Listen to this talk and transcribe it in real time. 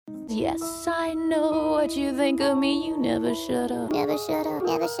Yes, I know what you think of me. You never shut up. Never shut up.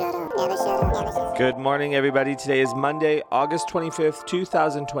 Never shut up. Never shut up. Never shut up. Good morning, everybody. Today is Monday, August 25th,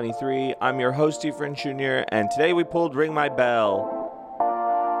 2023. I'm your host, Efren Jr., and today we pulled Ring My Bell.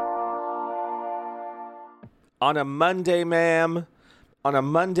 On a Monday, ma'am. On a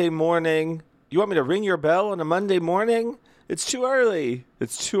Monday morning. You want me to ring your bell on a Monday morning? It's too early.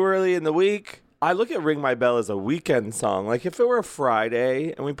 It's too early in the week. I look at Ring My Bell as a weekend song. Like, if it were a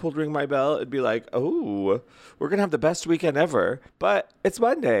Friday and we pulled Ring My Bell, it'd be like, oh, we're going to have the best weekend ever. But it's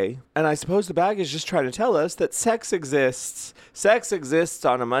Monday. And I suppose the bag is just trying to tell us that sex exists. Sex exists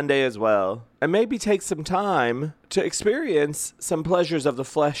on a Monday as well. And maybe take some time to experience some pleasures of the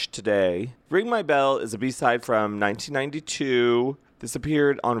flesh today. Ring My Bell is a B-side from 1992. This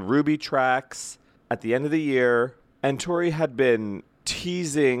appeared on Ruby Tracks at the end of the year. And Tori had been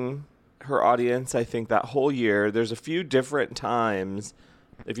teasing her audience, I think, that whole year. There's a few different times,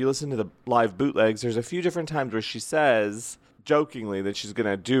 if you listen to the live bootlegs, there's a few different times where she says, jokingly, that she's going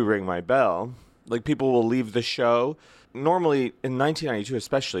to do Ring My Bell. Like, people will leave the show. Normally, in 1992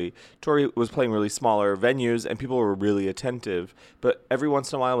 especially, Tori was playing really smaller venues, and people were really attentive. But every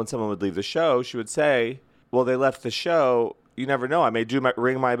once in a while, when someone would leave the show, she would say, well, they left the show. You never know. I may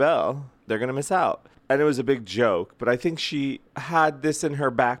Ring My Bell. They're going to miss out. And it was a big joke, but I think she had this in her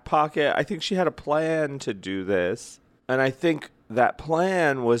back pocket. I think she had a plan to do this. And I think that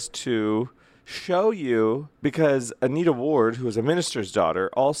plan was to show you, because Anita Ward, who was a minister's daughter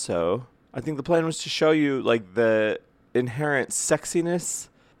also, I think the plan was to show you like the inherent sexiness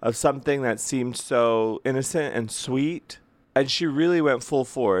of something that seemed so innocent and sweet. And she really went full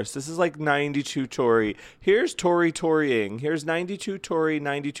force. This is like 92 Tori. Here's Tori Torying. Here's 92 Tori,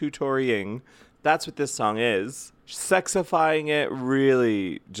 92 Torying. That's what this song is. Sexifying it,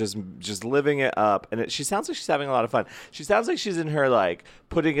 really just living it up. And she sounds like she's having a lot of fun. She sounds like she's in her, like,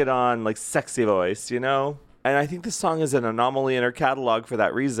 putting it on, like, sexy voice, you know? And I think this song is an anomaly in her catalog for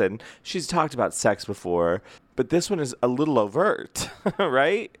that reason. She's talked about sex before, but this one is a little overt,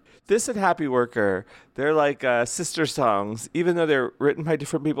 right? This and Happy Worker, they're like sister songs. Even though they're written by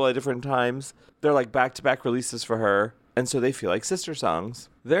different people at different times, they're like back-to-back releases for her. And so they feel like sister songs.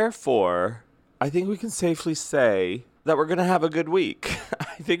 Therefore, I think we can safely say that we're going to have a good week.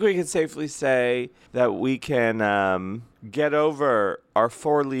 I think we can safely say that we can get over our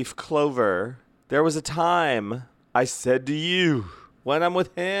four-leaf clover. There was a time I said to you, when I'm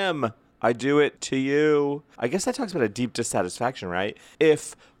with him, I do it to you. I guess that talks about a deep dissatisfaction, right?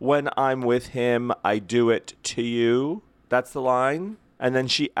 If when I'm with him, I do it to you. That's the line. And then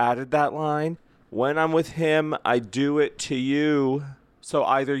she added that line. When I'm with him, I do it to you. So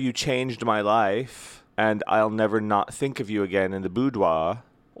either you changed my life and I'll never not think of you again in the boudoir,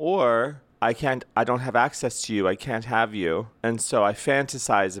 or I don't have access to you. I can't have you. And so I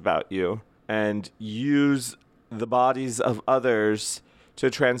fantasize about you and use the bodies of others to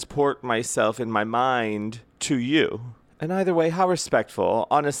transport myself in my mind to you. And either way, how respectful,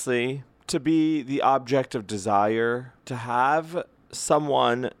 honestly, to be the object of desire, to have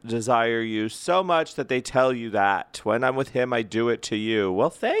someone desire you so much that they tell you that when I'm with him, I do it to you. Well,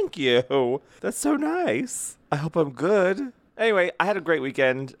 thank you. That's so nice. I hope I'm good. Anyway, I had a great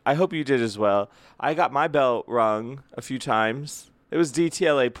weekend. I hope you did as well. I got my bell rung a few times. It was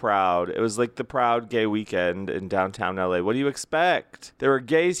DTLA Proud. It was like the proud gay weekend in downtown LA. What do you expect? There were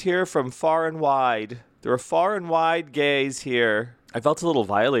gays here from far and wide. There were far and wide gays here. I felt a little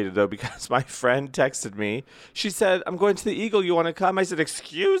violated, though, because my friend texted me. She said, I'm going to the Eagle. You want to come? I said,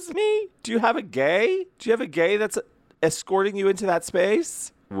 excuse me? Do you have a gay? Do you have a gay that's escorting you into that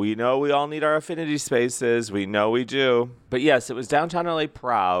space? We know we all need our affinity spaces. We know we do. But yes, it was Downtown LA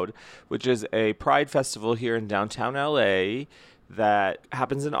Proud, which is a pride festival here in downtown LA that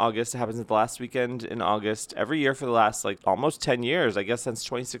happens in August. It happens at the last weekend in August every year for the last like almost 10 years. I guess since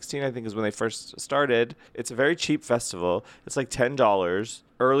 2016, I think is when they first started. It's a very cheap festival. It's like $10.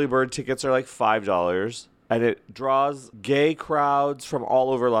 Early bird tickets are like $5. And it draws gay crowds from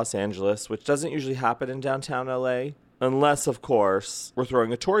all over Los Angeles, which doesn't usually happen in downtown LA. Unless, of course, we're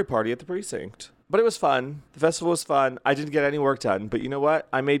throwing a Tory party at the precinct. But it was fun. The festival was fun. I didn't get any work done. But you know what?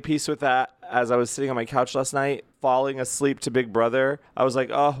 I made peace with that as I was sitting on my couch last night, falling asleep to Big Brother. I was like,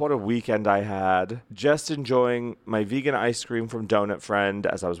 oh, what a weekend I had. Just enjoying my vegan ice cream from Donut Friend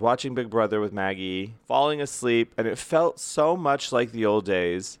as I was watching Big Brother with Maggie, falling asleep. And it felt so much like the old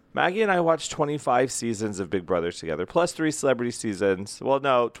days. Maggie and I watched 25 seasons of Big Brother together, plus 3 celebrity seasons. Well,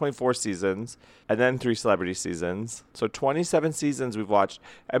 no, 24 seasons, and then 3 celebrity seasons. So 27 seasons we've watched,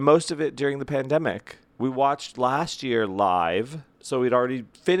 and most of it during the pandemic. We watched last year live, so we'd already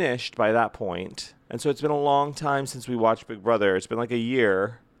finished by that point. And so it's been a long time since we watched Big Brother. It's been like a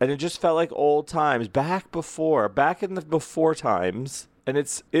year. And it just felt like old times, back in the before times. And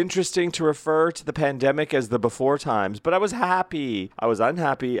it's interesting to refer to the pandemic as the before times, but I was happy. I was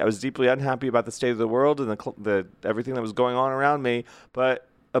unhappy. I was deeply unhappy about the state of the world and the everything that was going on around me. But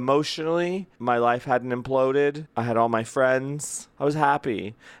emotionally, my life hadn't imploded. I had all my friends. I was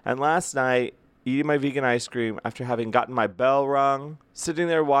happy. And last night, eating my vegan ice cream after having gotten my bell rung, sitting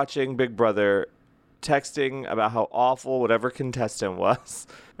there watching Big Brother, texting about how awful whatever contestant was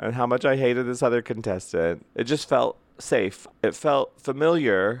and how much I hated this other contestant. It just felt safe. It felt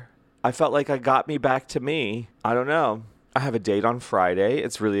familiar. I felt like it got me back to me. I don't know. I have a date on Friday.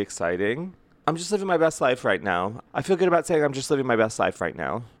 It's really exciting. I'm just living my best life right now. I feel good about saying I'm just living my best life right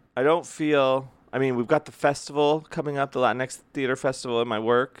now. We've got the festival coming up, the Latinx Theater Festival in my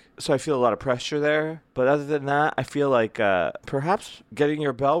work, so I feel a lot of pressure there. But other than that, I feel like perhaps getting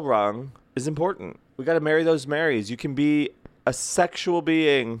your bell rung is important. We got to marry those Marys. You can be a sexual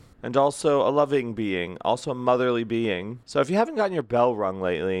being and also a loving being, also a motherly being. So if you haven't gotten your bell rung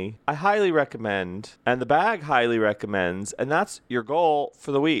lately, I highly recommend, and the bag highly recommends, and that's your goal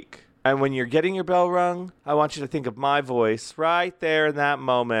for the week. And when you're getting your bell rung, I want you to think of my voice right there in that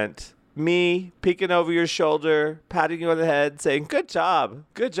moment. Me peeking over your shoulder, patting you on the head, saying, good job,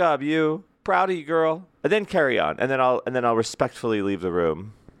 you, proud of you, girl. And then carry on, and then I'll respectfully leave the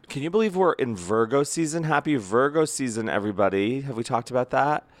room. Can you believe we're in Virgo season? Happy Virgo season, everybody. Have we talked about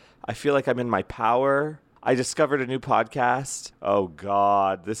that? I feel like I'm in my power. I discovered a new podcast. Oh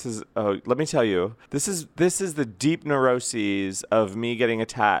God, let me tell you, this is the deep neuroses of me getting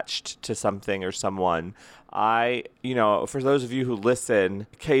attached to something or someone. For those of you who listen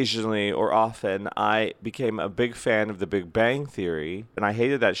occasionally or often, I became a big fan of The Big Bang Theory, and I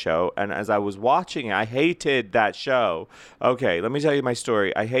hated that show. And as I was watching it, I hated that show. Okay, let me tell you my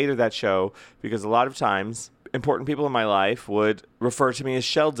story. I hated that show because a lot of times important people in my life would refer to me as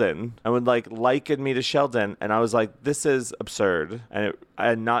Sheldon and would liken me to Sheldon. And I was like, this is absurd.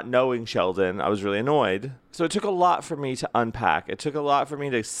 And not knowing Sheldon, I was really annoyed. So it took a lot for me to unpack. It took a lot for me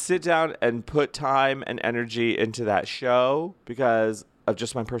to sit down and put time and energy into that show because of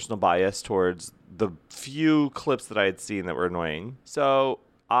just my personal bias towards the few clips that I had seen that were annoying. So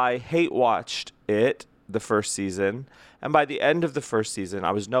I hate watched it, the first season. And by the end of the first season,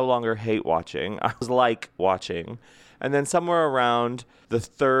 I was no longer hate watching. I was like watching. And then somewhere around at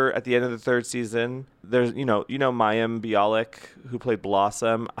the end of the third season, there's, Mayim Bialik, who played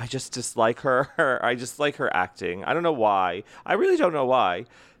Blossom. I just dislike her. I just like her acting. I don't know why. I really don't know why.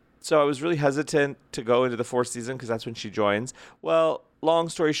 So I was really hesitant to go into the fourth season because that's when she joins. Well, long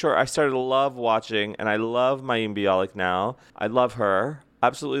story short, I started to love watching, and I love Mayim Bialik now. I love her.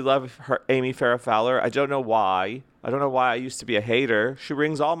 Absolutely love her, Amy Farrah Fowler. I don't know why. I used to be a hater. She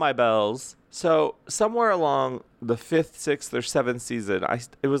rings all my bells. So somewhere along the 5th, 6th, or 7th season,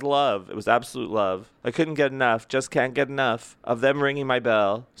 it was love. It was absolute love. I couldn't get enough, just can't get enough of them ringing my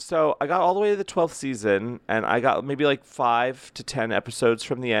bell. So I got all the way to the 12th season, and I got maybe 5 to 10 episodes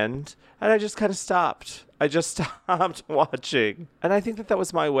from the end, and I just kind of stopped. I just stopped watching. And I think that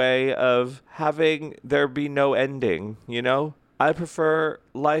was my way of having there be no ending, I prefer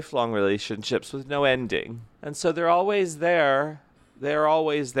lifelong relationships with no ending. And so they're always there. They're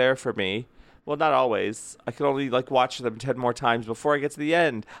always there for me. Well, not always. I can only watch them 10 more times before I get to the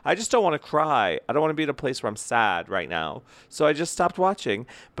end. I just don't want to cry. I don't want to be in a place where I'm sad right now. So I just stopped watching.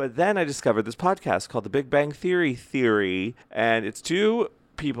 But then I discovered this podcast called The Big Bang Theory. And it's two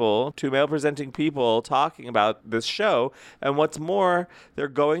male-presenting people talking about this show. And what's more, they're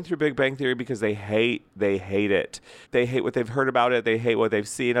going through Big Bang Theory because they hate it. They hate what they've heard about it. They hate what they've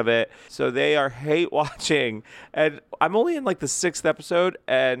seen of it. So they are hate watching. And I'm only in the 6th episode,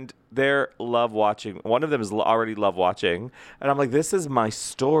 and they're love watching. One of them is already love watching. And I'm like, this is my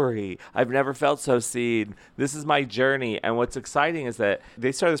story. I've never felt so seen. This is my journey. And what's exciting is that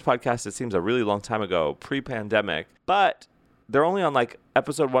they started this podcast, it seems a really long time ago, pre-pandemic. But they're only on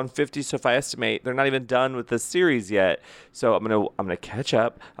episode 150, so if I estimate, they're not even done with the series yet. So I'm gonna catch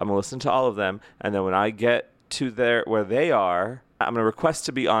up. I'm gonna listen to all of them, and then when I get to where they are, I'm gonna request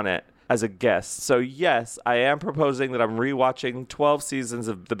to be on it as a guest. So yes, I am proposing that I'm rewatching 12 seasons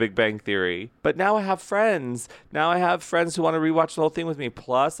of The Big Bang Theory. But now I have friends. Now I have friends who want to rewatch the whole thing with me.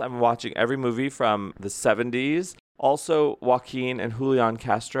 Plus, I'm watching every movie from the 70s. Also, Joaquin and Julian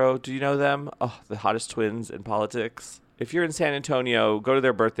Castro. Do you know them? Oh, the hottest twins in politics. If you're in San Antonio, go to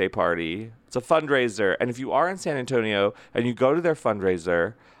their birthday party. It's a fundraiser. And if you are in San Antonio and you go to their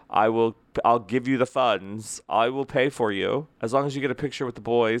fundraiser, I'll give you the funds. I will pay for you as long as you get a picture with the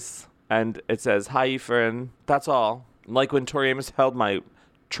boys. And it says, hi, Efren. That's all. Like when Tori Amos held my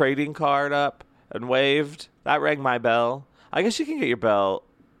trading card up and waved, that rang my bell. I guess you can get your bell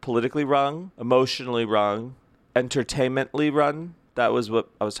politically wrong, emotionally wrong, entertainmentally wrong. That was what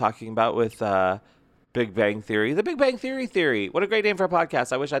I was talking about with Big Bang Theory. The Big Bang Theory. What a great name for a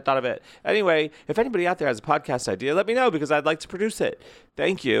podcast. I wish I'd thought of it. Anyway, if anybody out there has a podcast idea, let me know because I'd like to produce it.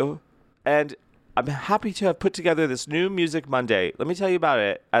 Thank you. And I'm happy to have put together this new Music Monday. Let me tell you about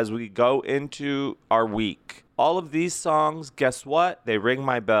it as we go into our week. All of these songs, guess what? They ring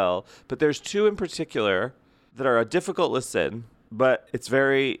my bell. But there's two in particular that are a difficult listen, but it's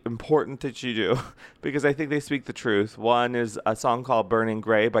very important that you do because I think they speak the truth. One is a song called Burning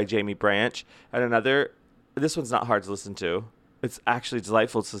Gray by Jaimie Branch, and another, this one's not hard to listen to. It's actually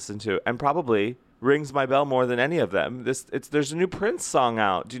delightful to listen to and probably rings my bell more than any of them. There's a new Prince song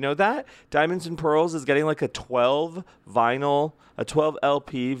out. Do you know that? Diamonds and Pearls is getting like a 12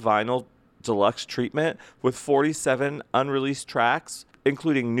 LP vinyl deluxe treatment with 47 unreleased tracks,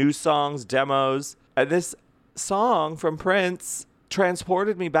 including new songs, demos. And this song from Prince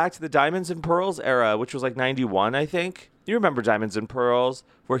transported me back to the Diamonds and Pearls era, which was like 91, I think. You remember Diamonds and Pearls,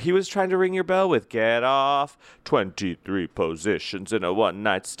 where he was trying to ring your bell with Get Off, 23 positions in a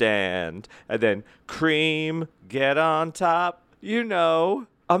one-night stand, and then Cream, Get On Top. You know,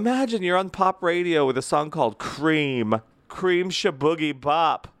 imagine you're on pop radio with a song called Cream Shaboogie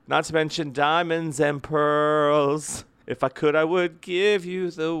Bop, not to mention Diamonds and Pearls. If I could, I would give you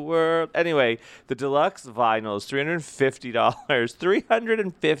the world. Anyway, the deluxe vinyl is $350.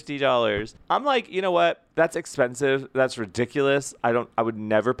 $350. I'm like, you know what? That's expensive. That's ridiculous. I would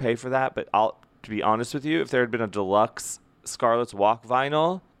never pay for that. But to be honest with you, if there had been a deluxe Scarlet's Walk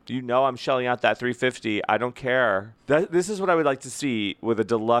vinyl, you know I'm shelling out that $350. I don't care. This is what I would like to see with a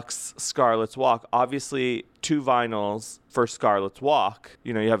deluxe Scarlet's Walk. Obviously, 2 vinyls for Scarlet's Walk.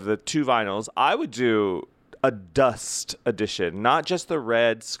 You know, you have the 2 vinyls. I would do a dust edition, not just the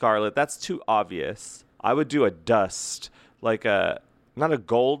red Scarlet. That's too obvious. I would do a dust, like not a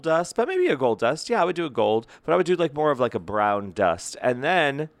gold dust, but maybe a gold dust. Yeah, I would do a gold, but I would do like more of like a brown dust. And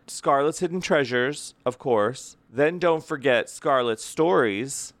then Scarlet's Hidden Treasures, of course. Then don't forget Scarlet's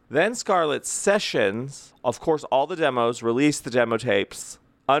Stories. Then Scarlet's Sessions. Of course, all the demos, release the demo tapes.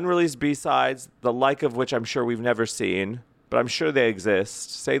 Unreleased B-sides, the like of which I'm sure we've never seen, but I'm sure they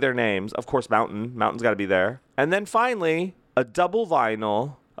exist. Say their names. Of course, Mountain. Mountain's got to be there. And then finally, a double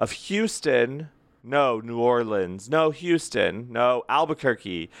vinyl of Houston. No, New Orleans. No, Houston. No,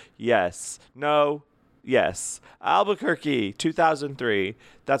 Albuquerque. Yes. No, yes. Albuquerque, 2003.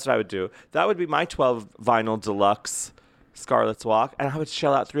 That's what I would do. That would be my 12 vinyl deluxe Scarlet's Walk. And I would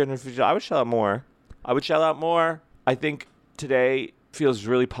shell out $350. I would shell out more. I think today feels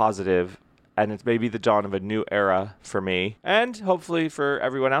really positive. And it's maybe the dawn of a new era for me and hopefully for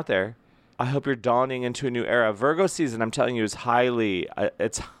everyone out there. I hope you're dawning into a new era. Virgo season, I'm telling you, is highly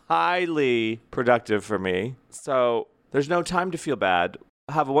productive for me. So there's no time to feel bad.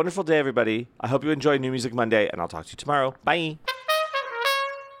 Have a wonderful day, everybody. I hope you enjoy New Music Monday, and I'll talk to you tomorrow. Bye.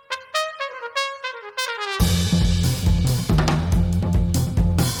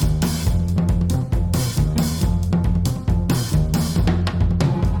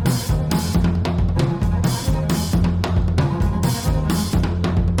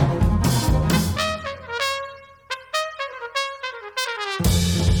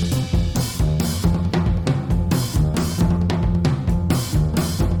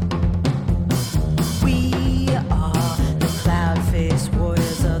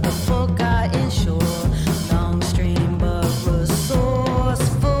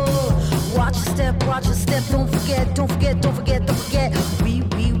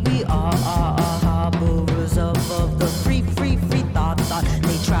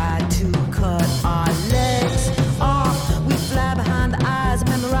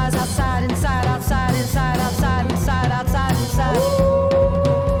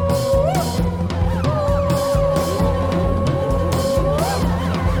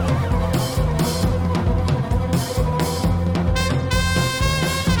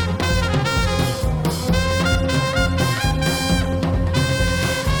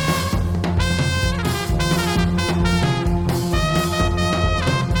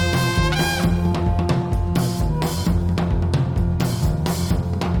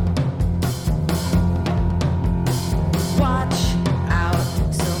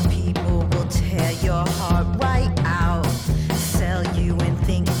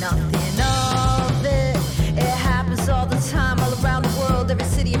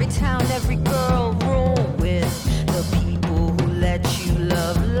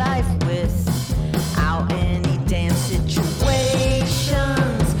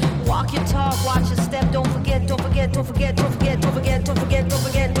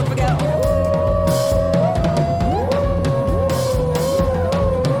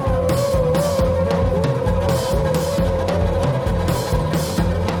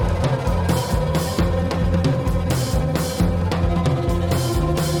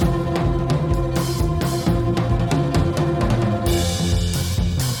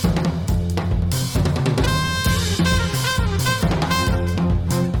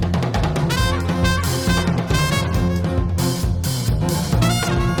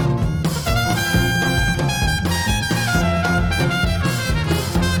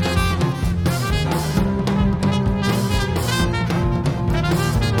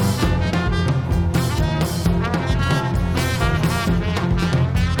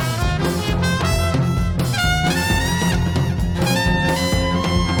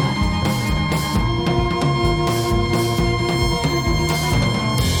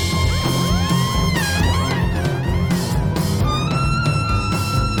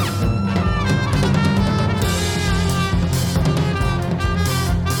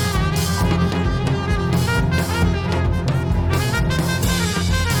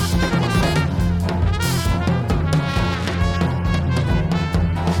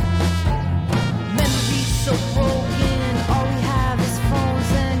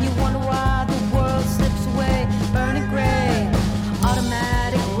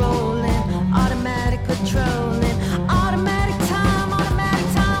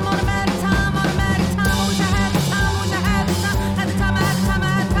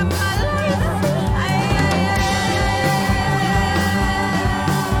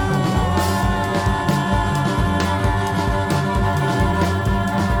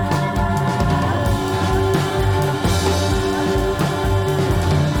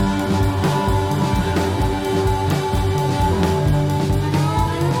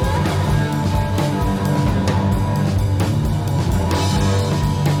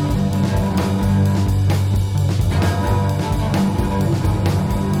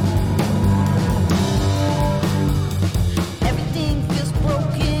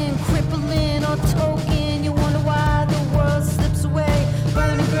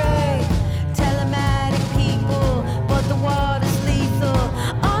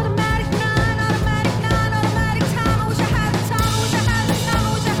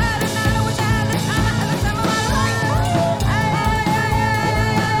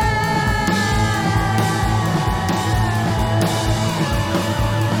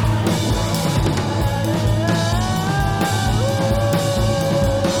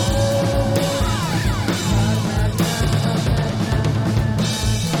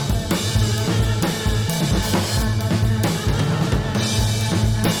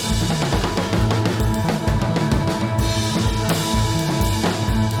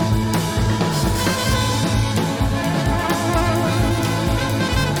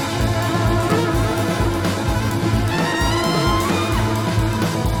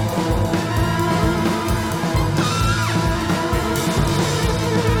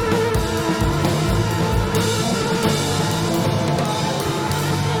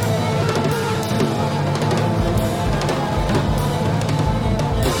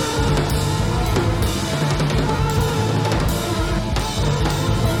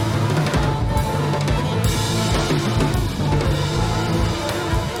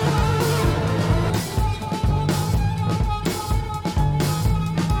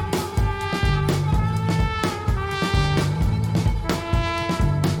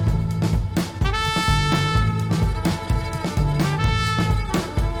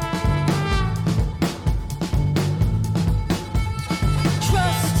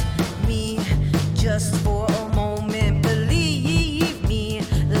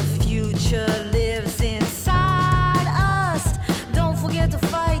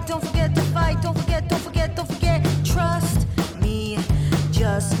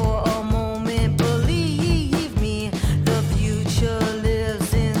 for a moment. Believe me, the future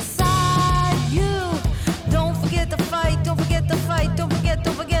lives inside you. Don't forget the fight, don't forget the fight, don't forget,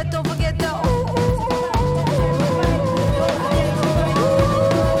 don't forget, don't forget the ooh, ooh, ooh.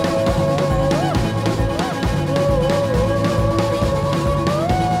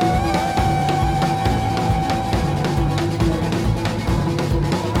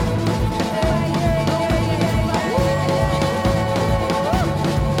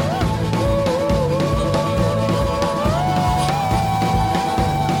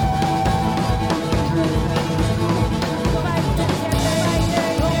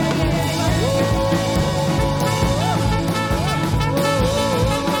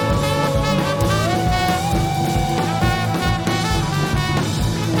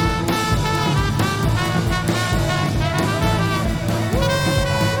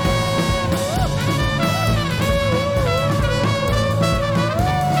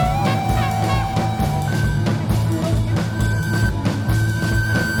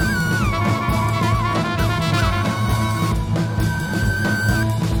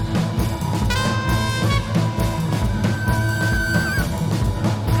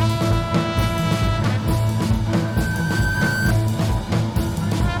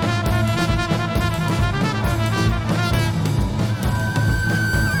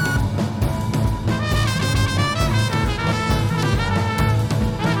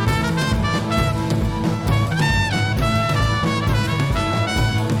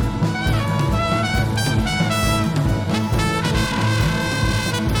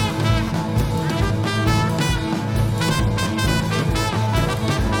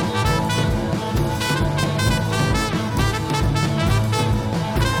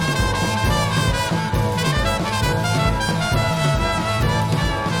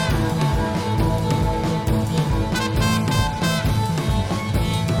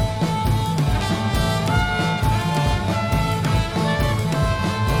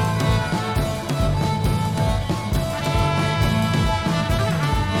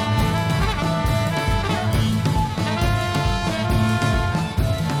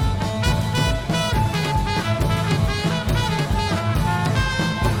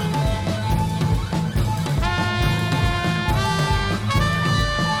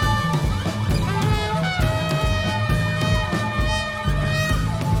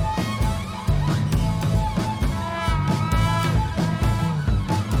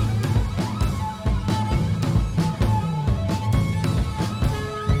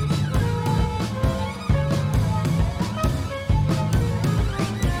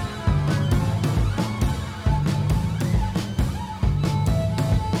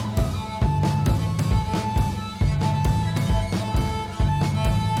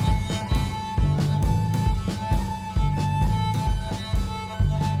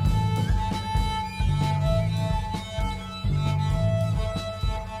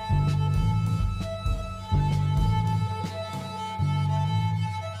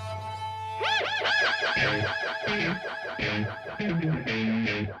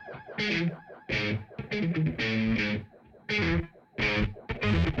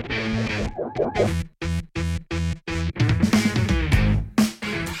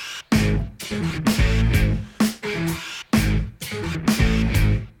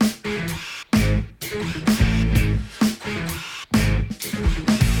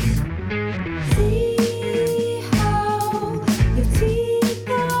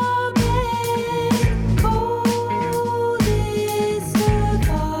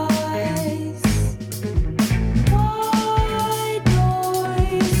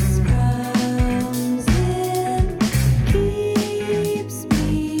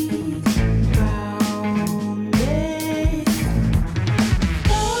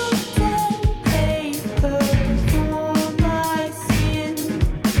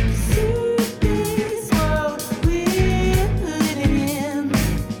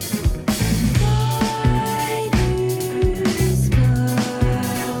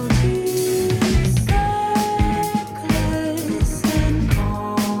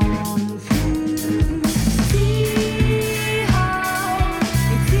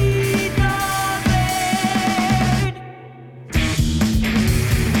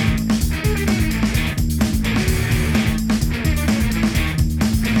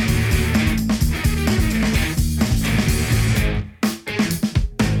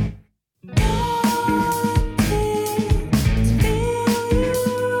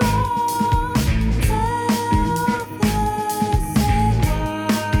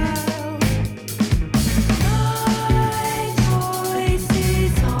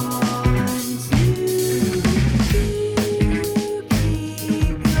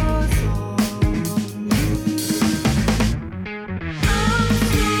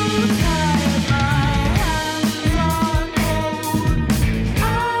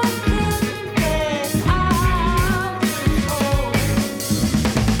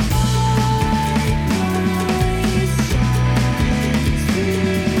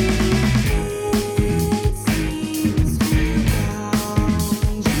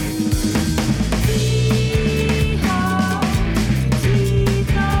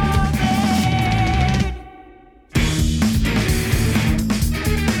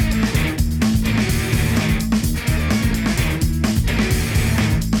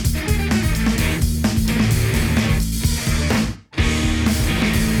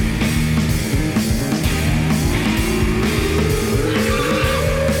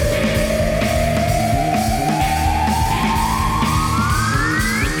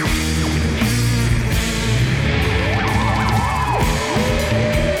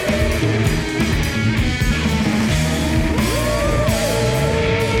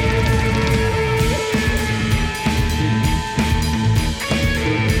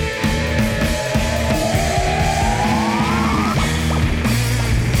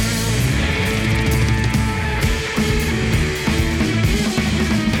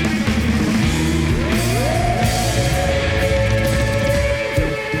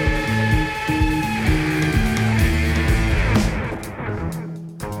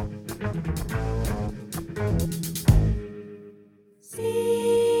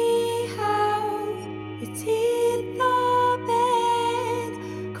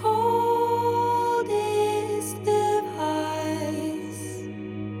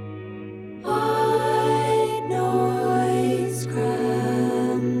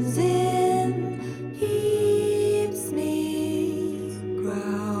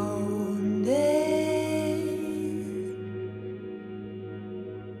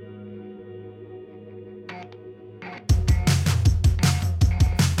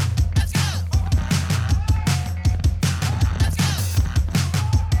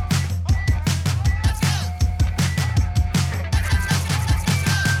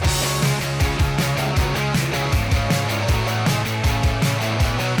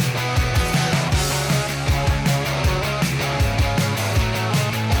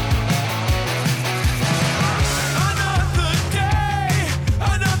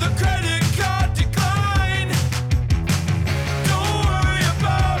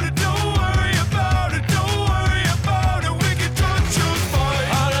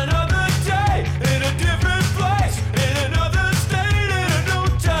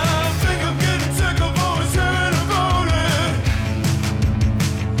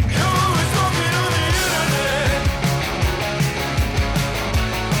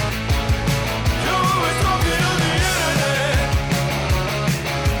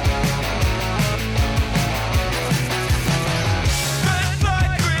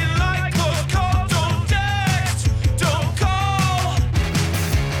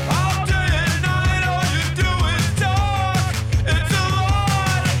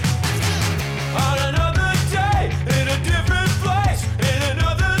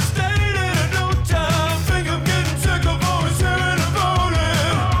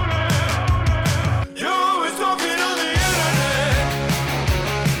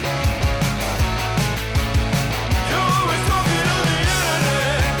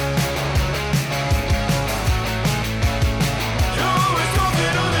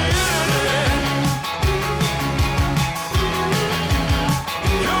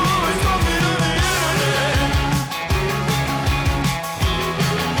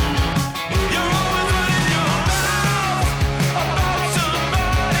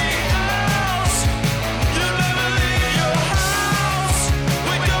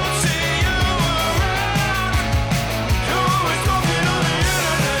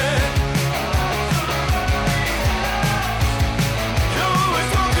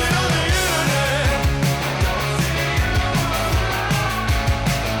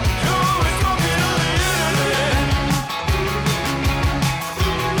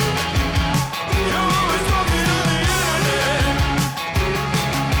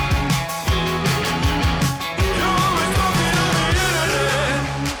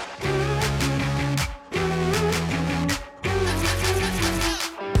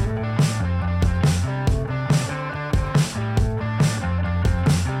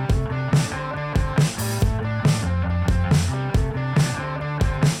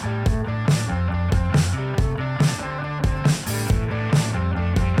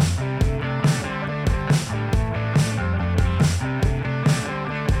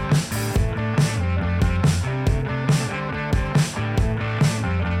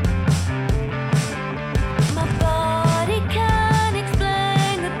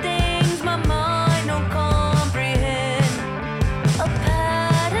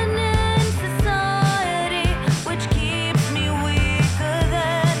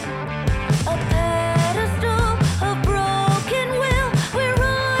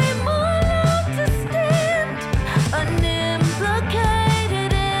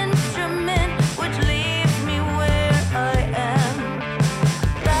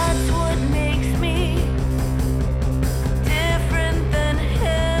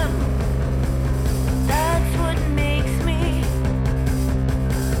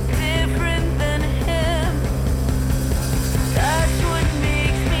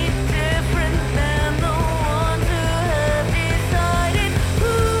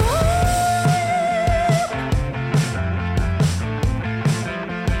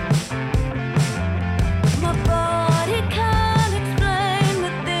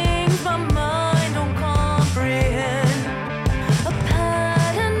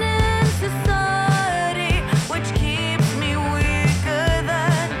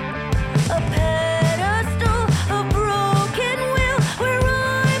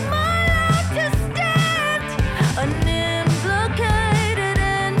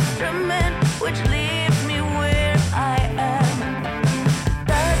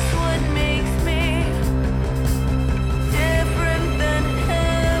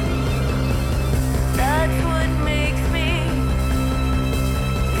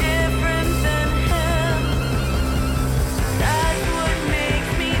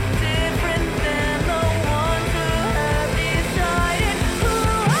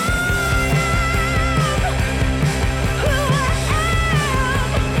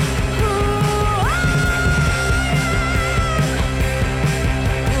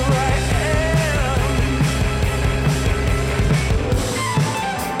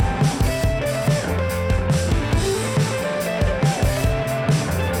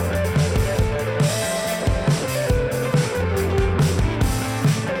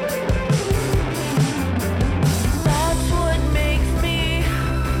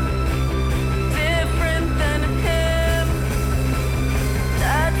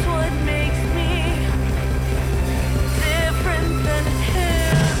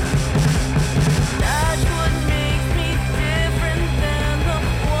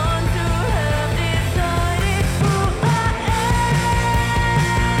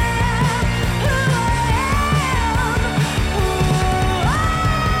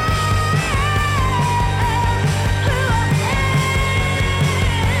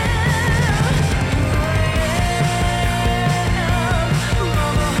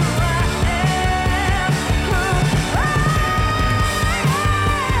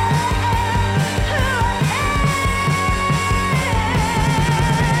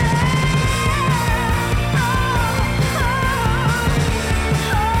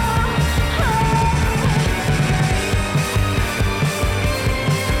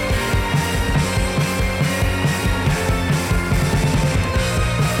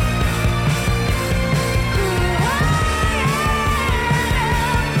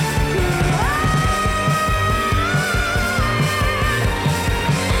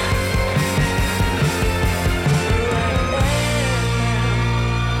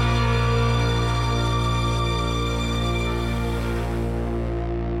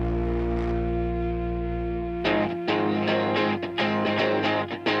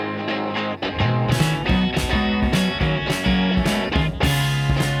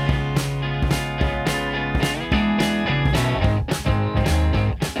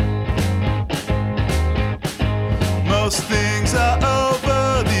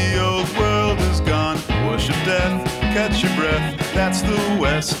 catch your breath, that's the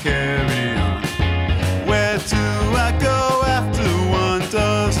West, carry on. Where do I go after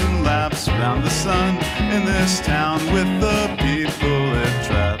 12 laps around the sun in this town with the people it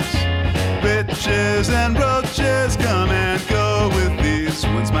traps? Bitches and roaches come and go with these.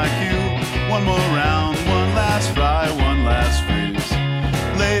 When's my cue? One more round, one last fry, one last freeze.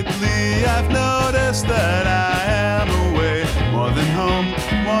 Lately I've noticed that I am away, more than home,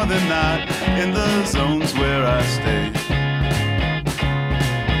 more than not, in the zones where I stay.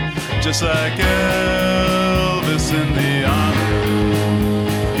 Just like Elvis in the army,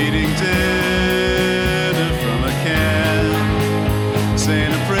 eating dinner from a can,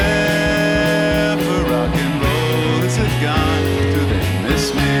 saying a prayer for rock and roll. Is it gone? Do they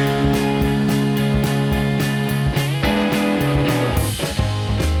miss me?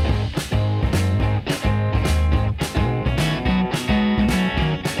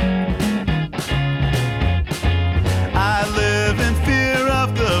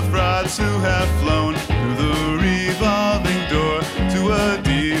 Who have flown through the revolving door to a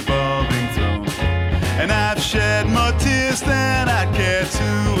devolving throne. And I've shed more tears than I care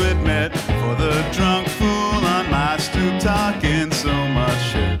to admit for the drunk fool on my stoop talking so much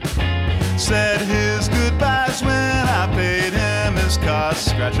shit. Said his goodbyes when I paid him his cost.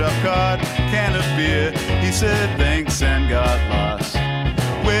 Scratch off card, can of beer. He said thanks and got lost.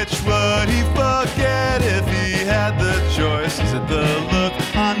 Which would he forget if he had the choice? Is it the look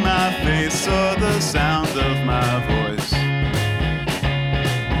on my face or the sound of my voice?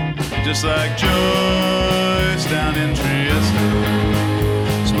 Just like Joyce down in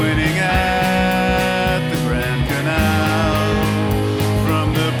Trieste, squinting at the Grand Canal,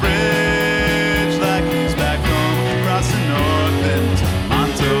 from the bridge like he's back home, crossing north into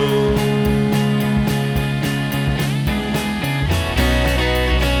Monto.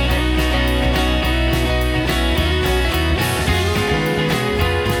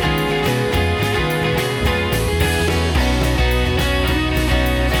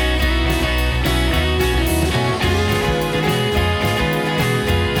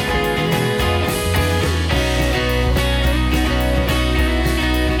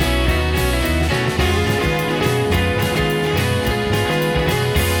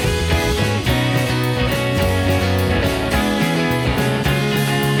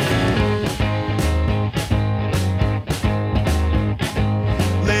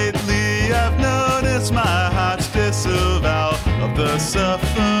 The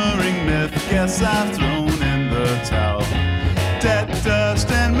suffering myth, guess I've thrown in the towel. Debt, dust,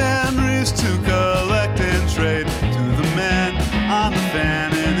 and memories to collect and trade to the man on the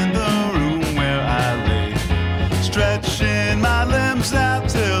fan and in the room where I lay. Stretching my limbs out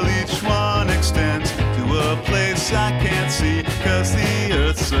till each one extends to a place I can't see, cause the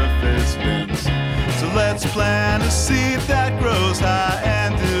earth's surface bends. So let's plant a seed that grows high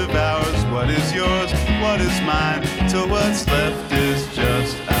and devours what is yours, what is mine, till what's left is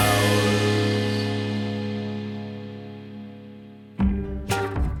just ours.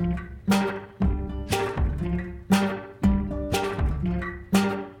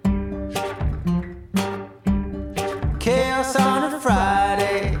 Chaos on a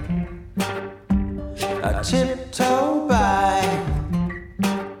Friday, I tiptoe by.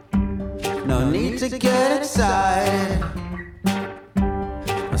 No need to get excited,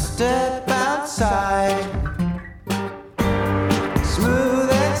 I step outside.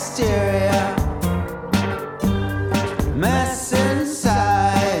 Smooth exterior, mess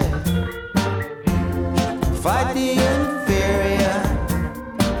inside. Fight the inferior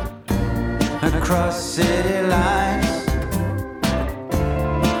across city lines.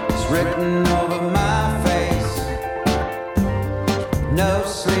 It's written over my face, no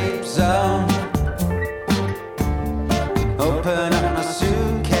sleep zone. Open up my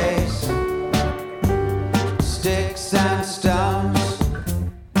suitcase, sticks and stones.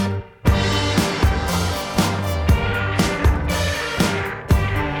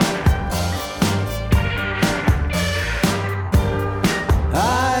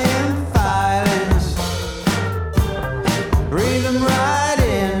 I am filings, breathe them right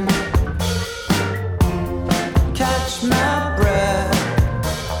in, catch my breath,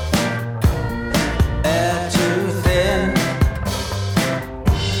 air too thin,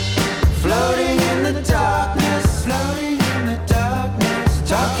 floating in the darkness,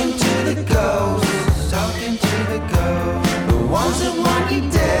 talking to the ghosts, the ones that want you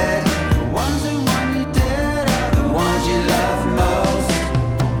dead, are the ones you love most.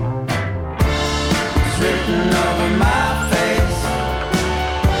 It's written over my face,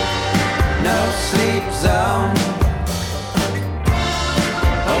 no sleep zone.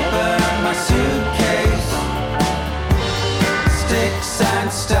 Open up my suitcase,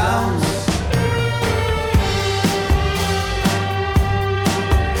 stones.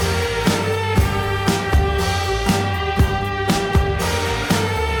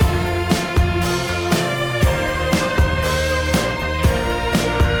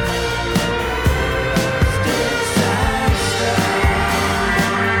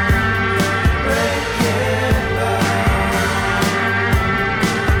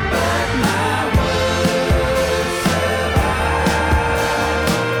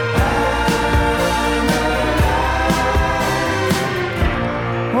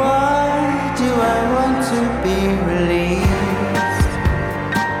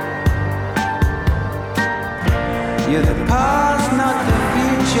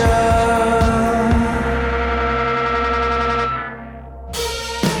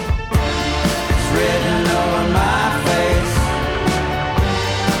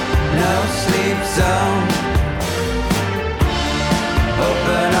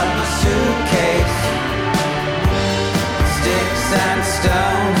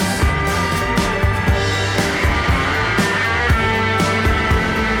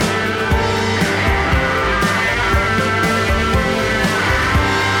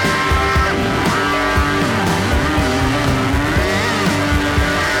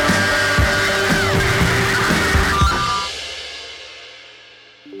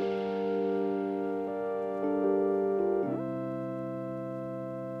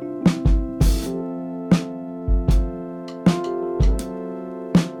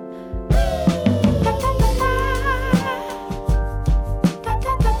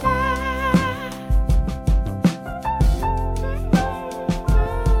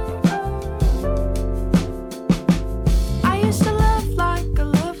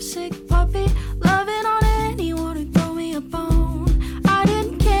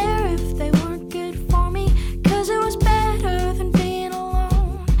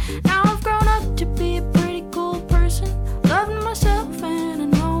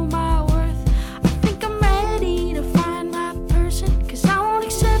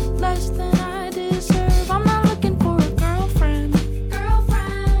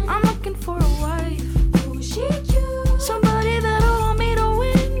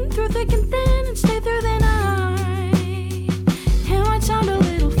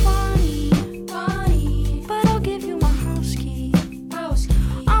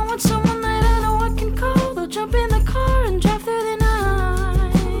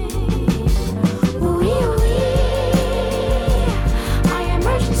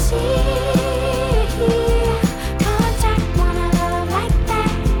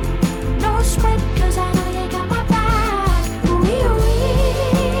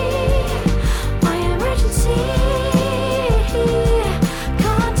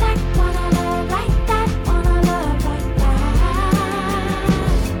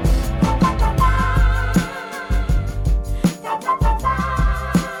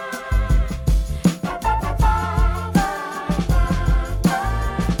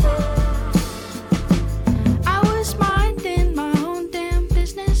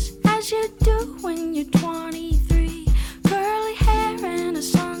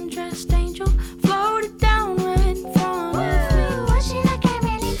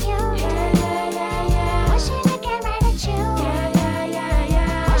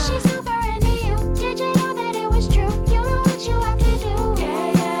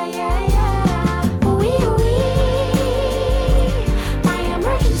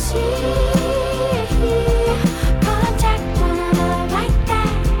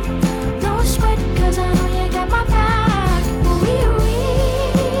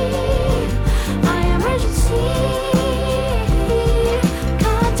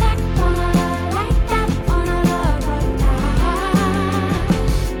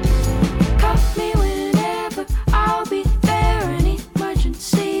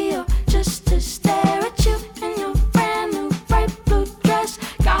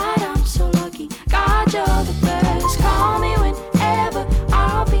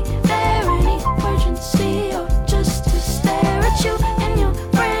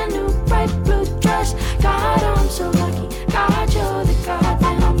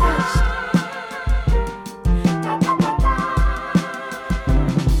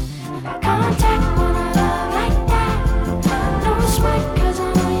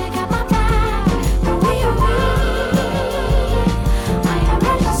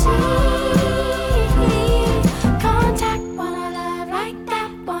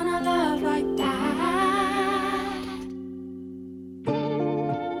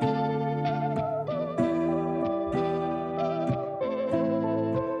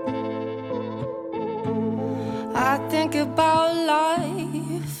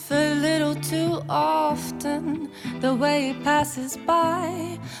 mountain, the way it passes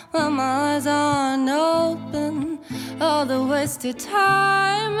by when my eyes aren't open. All the wasted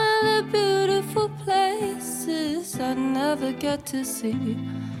time and the beautiful places I never get to see.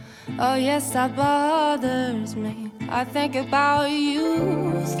 Oh yes, that bothers me. I think about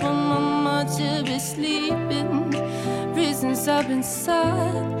youth when my mom should be sleeping. Reasons I've been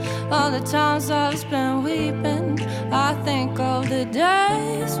sad, all the times I've spent weeping. I think of the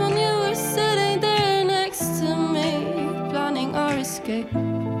days when you were sitting there next to me, planning our escape,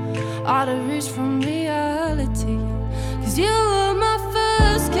 out of reach from reality. 'Cause you were my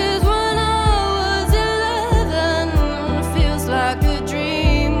first kiss when I was 11. It feels like a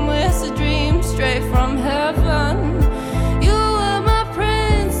dream, it's a dream straight from heaven. You were my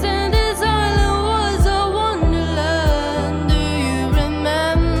prince and this island was a wonderland. Do you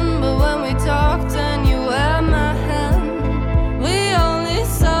remember when we talked and you held my hand? We only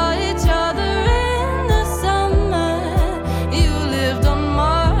saw each other in the summer. You lived on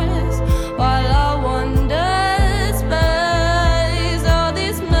Mars while I wandered space. All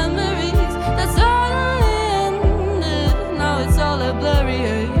these memories that suddenly ended, now it's all a blurry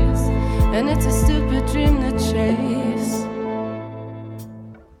haze, and it's a stupid dream to chase.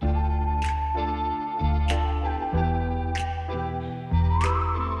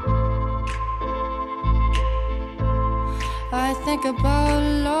 I think about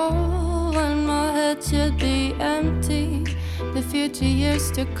love when my head should be empty, the future years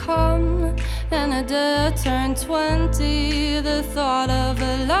to come, and a day I turn 20. The thought of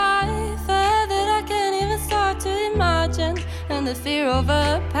a life that I can't even start to imagine, and the fear of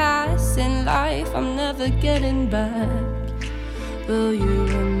a passing life I'm never getting back. Will you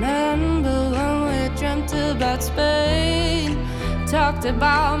remember when we dreamt about Spain, talked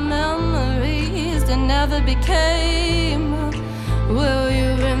about memories that never became? Will you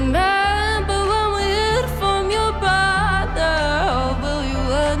remember when we hid from your brother? Or will you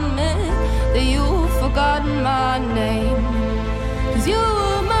admit that you've forgotten my name? 'Cause you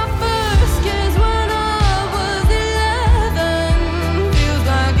were my first kiss when I was 11. Feels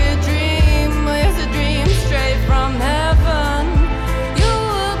like a dream, it's a dream straight from heaven. You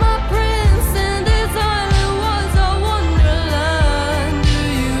were my prince and this island was a wonderland. Do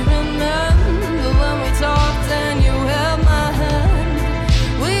you remember when we talked and you held my hand?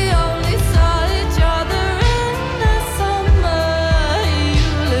 We only saw each other in the summer. You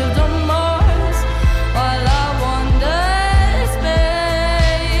lived on Mars while I wandered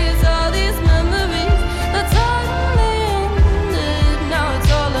space. All these memories that suddenly ended, now it's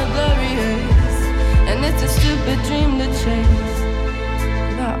all a blurry haze, and it's a stupid dream to chase.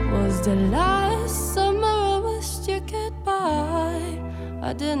 That was the last summer I wished you goodbye.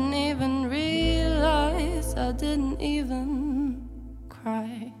 I didn't even realize, I didn't even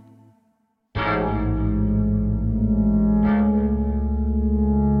cry.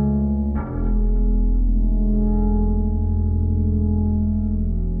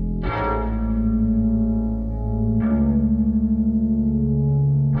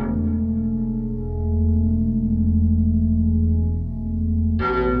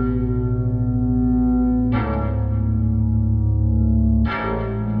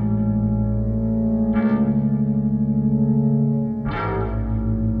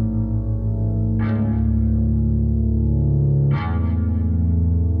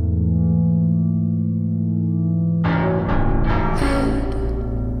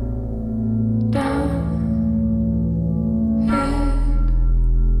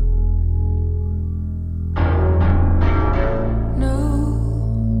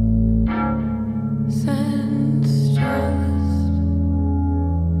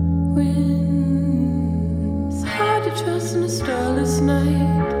 Trust in a starless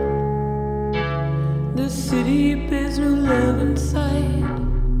night. The city bears no love in sight.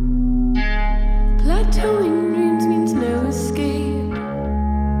 Plateauing dreams means no escape.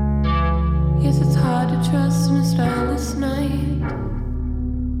 Yes, it's hard to trust in a starless night.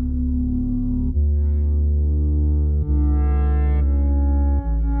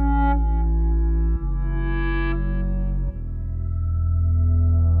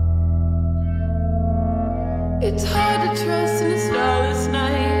 It's hard to trust in a starless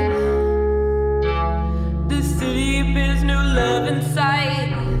night. The city bears no love in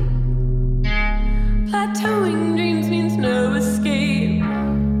sight. Plateau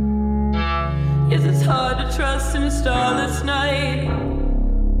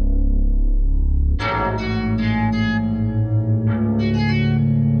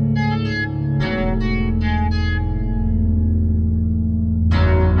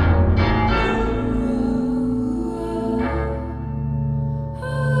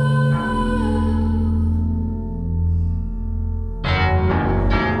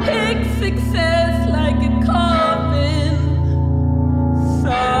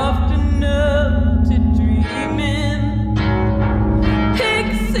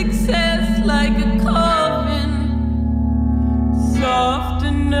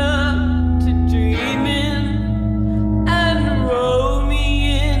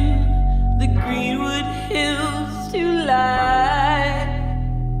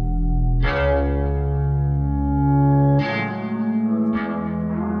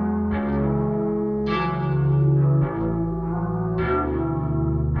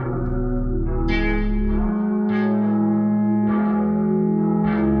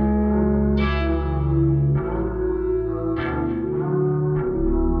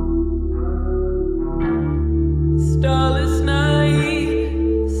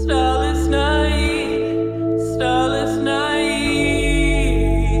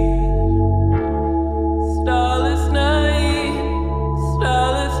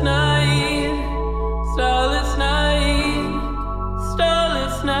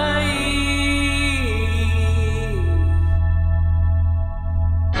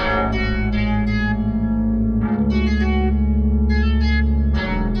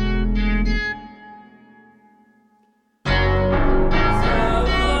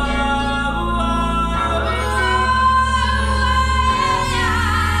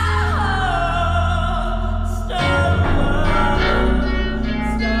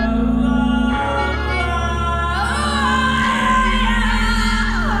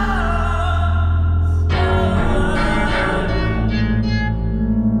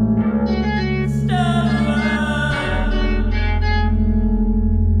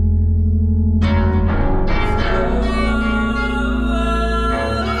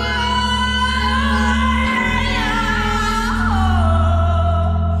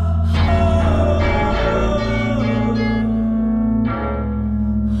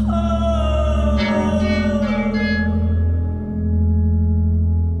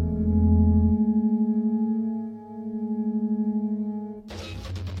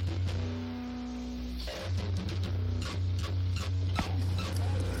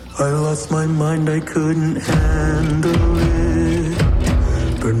I lost my mind, I couldn't handle it.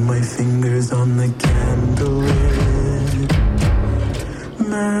 Burned my fingers on the candlelit.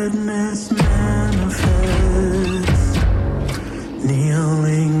 Madness manifests,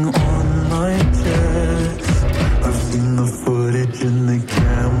 kneeling on my chest. I've seen the footage in the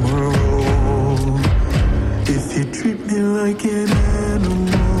camera roll. If you treat me like an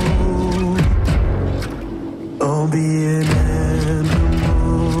animal, I'll be an animal.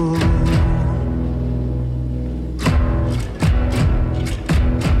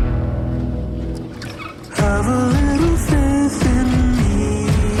 Have a little faith in me.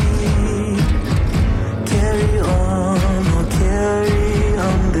 Carry on or carry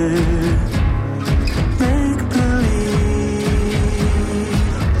under. Make believe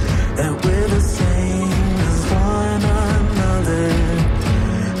that we're the same as one another.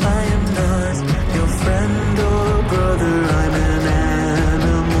 I am not your friend or brother. I'm an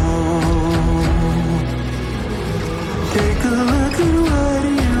animal. Take a look at what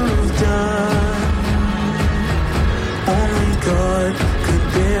you've done. Only God could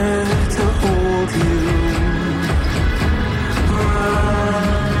bear to hold you.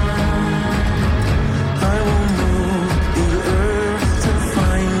 I will move the earth to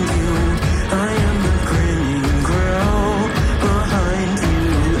find you. I am the grinning growl behind you,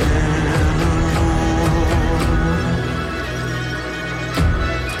 animal.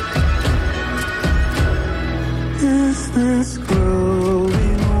 Is this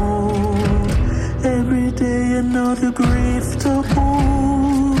growing old? Every day another grief to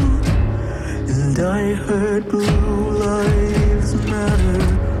hold. And I heard blue lives matter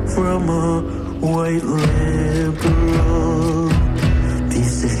from a white liberal.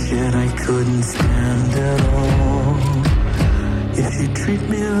 Piece of shit I couldn't stand at all. If you treat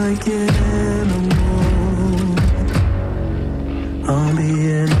me like an animal, I'll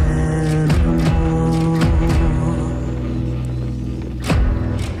be an animal.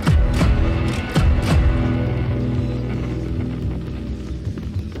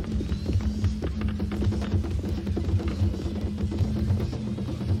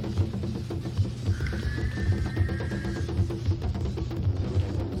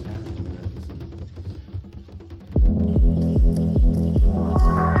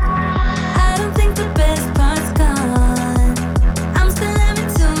 I don't think the best part's gone. I'm still having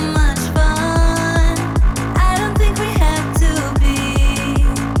too much fun. I don't think we have to be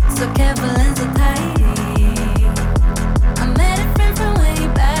so careful and so tidy. I met a friend from way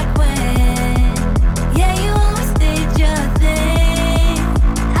back when. Yeah, you always did your thing.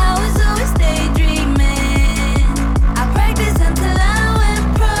 I was always daydreaming. I practiced until I went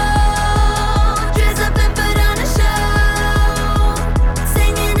pro. Dress up and put on a show.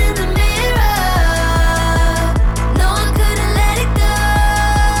 Singing in the mirror. No one couldn't let it go.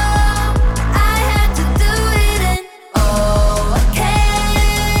 I had to do it and oh, I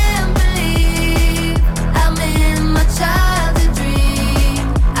can't believe I'm in my childhood dream.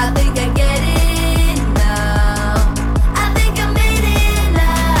 I think I get it now. I think I made it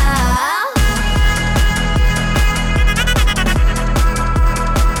now.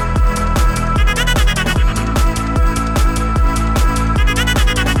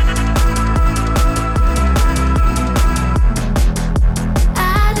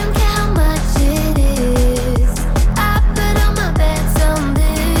 I don't care how much it is. I put all my bets on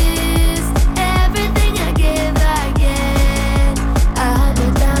this. Everything I give, I get. I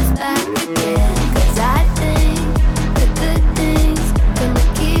will bounce back again. 'Cause I think the good things gonna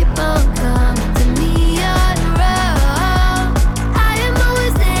keep on coming to me on the road. I am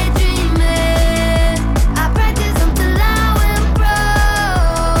always daydreaming. I practice until I went pro.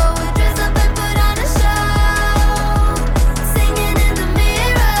 We dress up and put on a show. Singing in the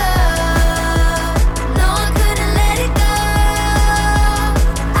mirror. No one couldn't let it go.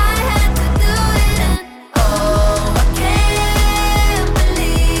 I had to do it and oh, I can't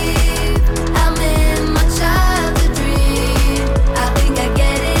believe I'm in my childhood dream. I think I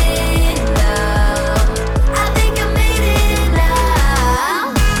get it now. I think I made it now.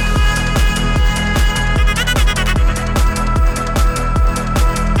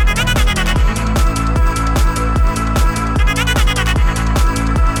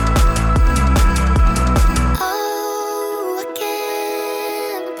 Oh, I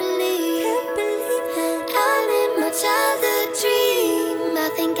can't believe I'm in my childhood dream. I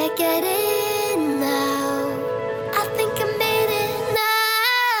think I get it now. I think I made it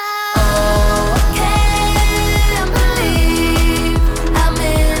now. Oh, I can't believe I'm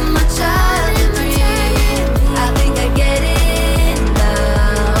in my childhood dream. I think I get it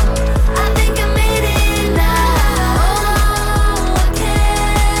now. I think I made it now. Oh, I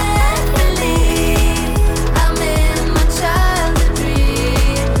can't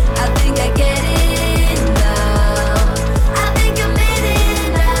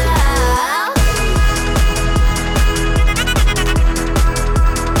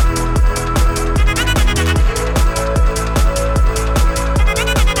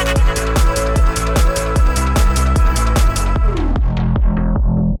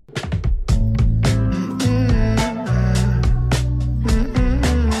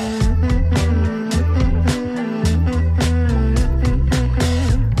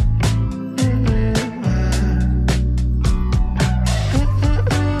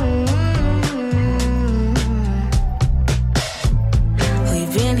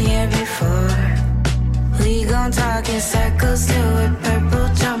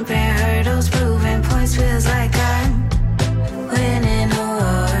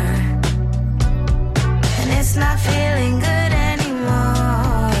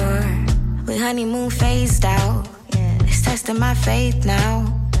moon phased out. It's testing my faith now.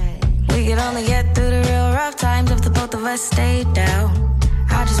 We could only get through the real rough times if the both of us stayed down.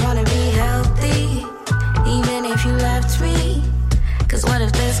 I just wanna be healthy, even if you left me. Cause what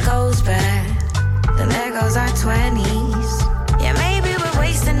if this goes bad? Then there goes our 20s. Yeah, maybe we're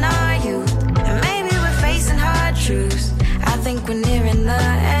wasting our youth, and maybe we're facing hard truths. I think we're nearing the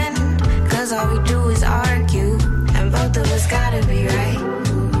end, cause all we do is argue. And both of us gotta be right,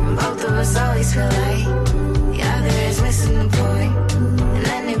 and both of us always feel like the other is missing the point, and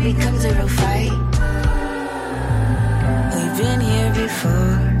then it becomes a real fight. We've been here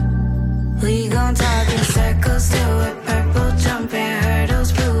before. We gon' talk in circles till we're purple, jumping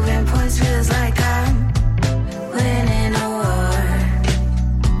hurdles, proving points. Feels like I'm winning a war,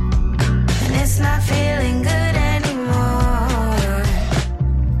 and it's not feeling good anymore.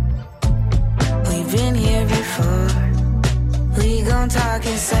 We've been here before. We gon' talk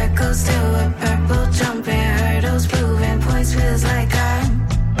in circles till we're purple, jumping hurdles, proving points. Feels like I'm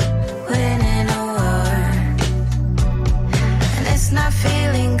winning a war, and it's not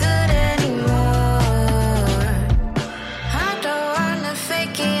feeling good anymore. I don't wanna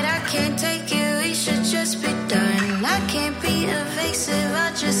fake it, I can't take it, we should just be done. I can't be evasive,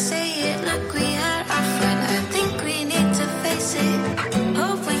 I'll just say it. Look, we had our fun, I think we need to face it.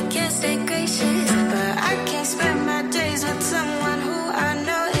 Hope we can stay gracious, but I can't spend my days with someone who I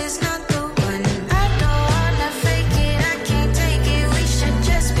know is not the one. I don't wanna fake it, I can't take it, we should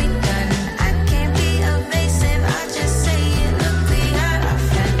just be done. I can't be evasive, I'll just say it. Look, we had our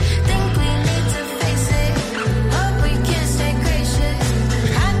fun, think we need to face it. Hope we can stay gracious.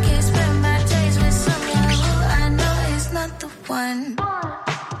 I can't spend my days with someone who I know is not the one.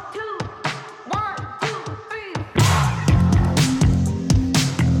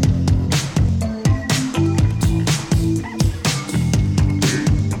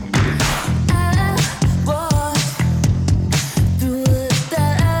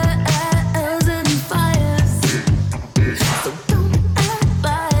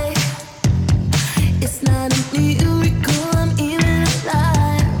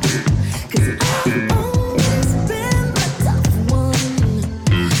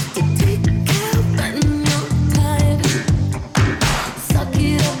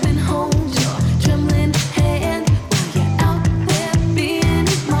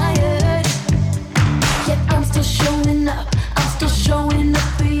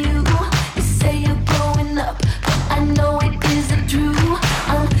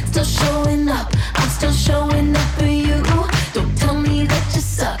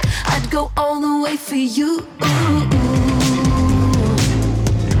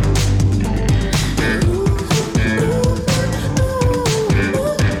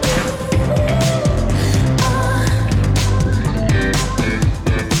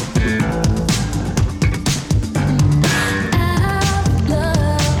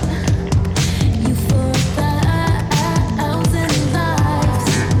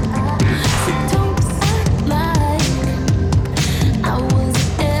 I was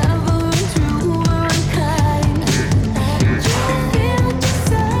ever true or unkind.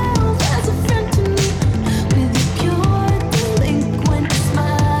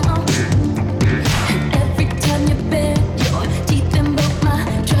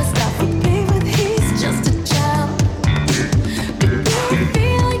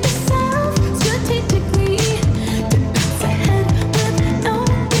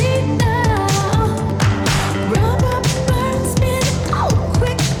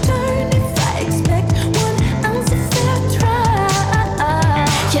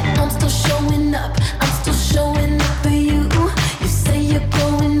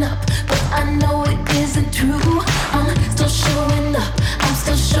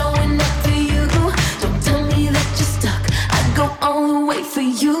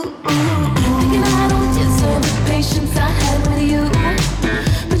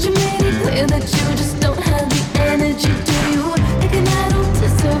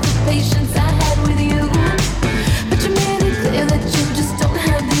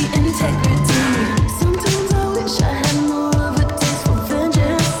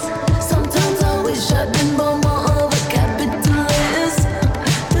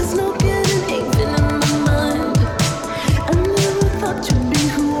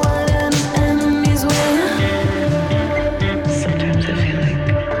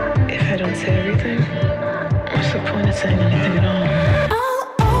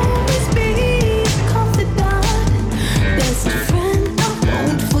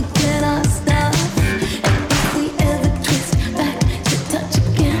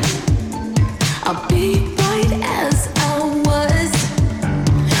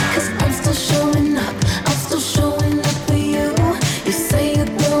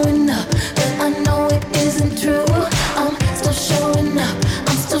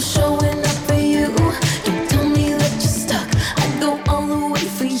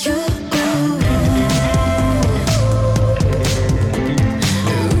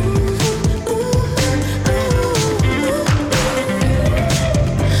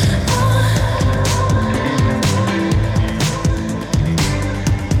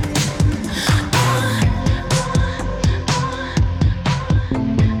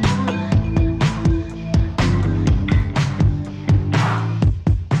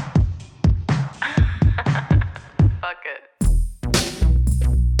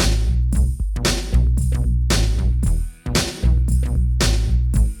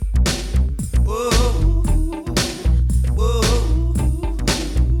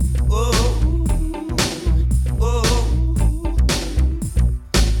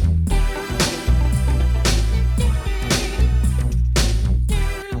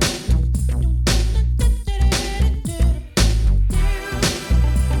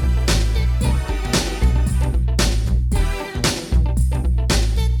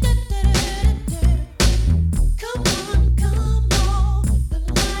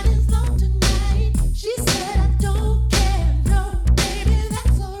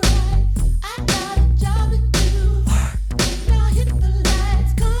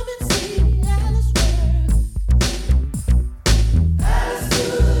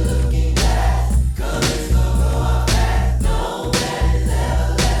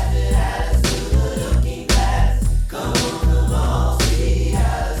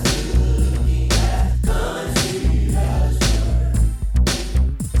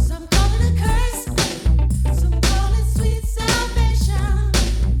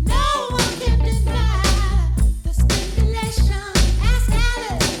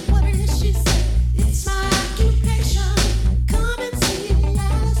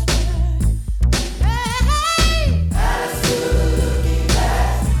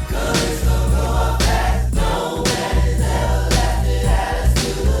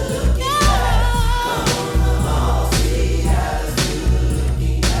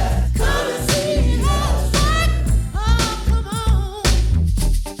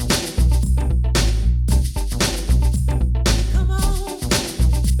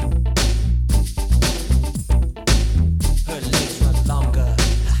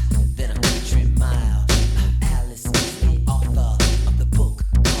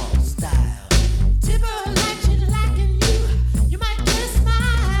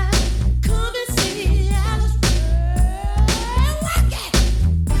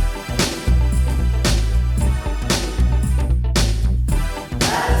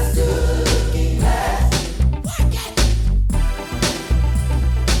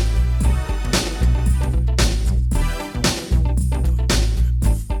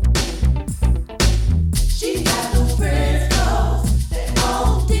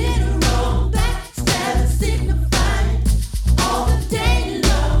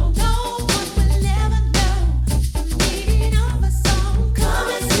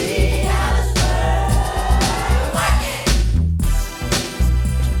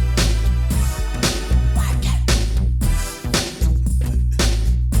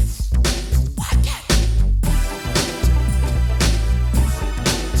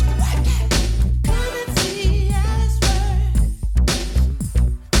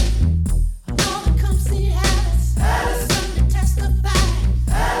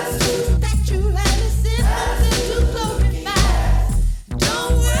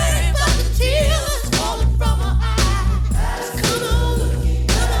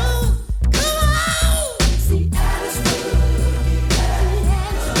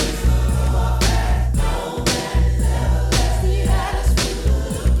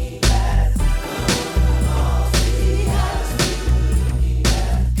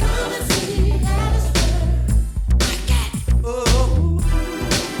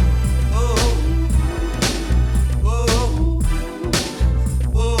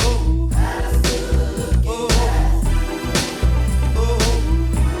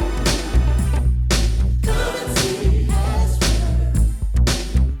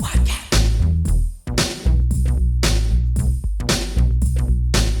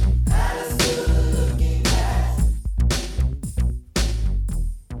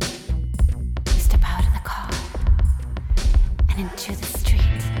 and into the street.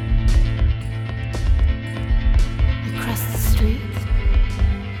 You cross the street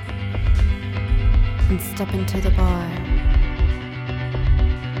and step into the bar.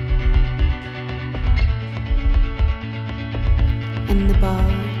 In the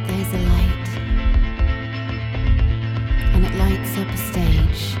bar, there's a light, and it lights up a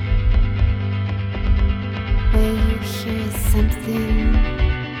stage where you hear something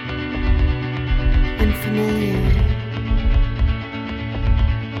unfamiliar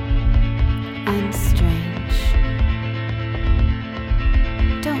and strange.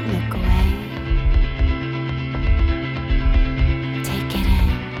 Don't look away. Take it in.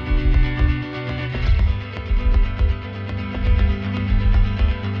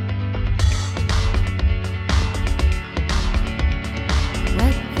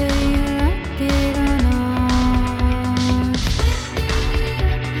 Whether you like it or not,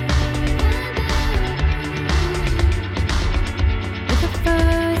 you're the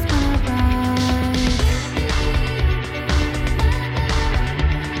first one I ride.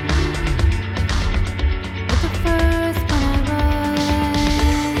 You're the first one I ride.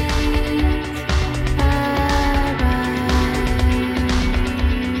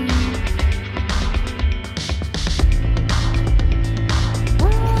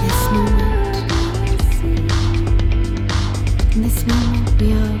 In this moment we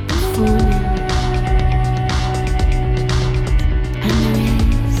are performing, and there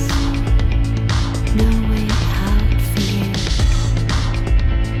is no way out for you.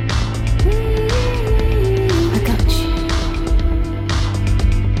 I got you,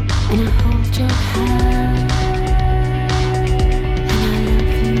 and I hold your hand, and I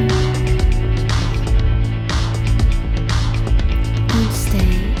love you. On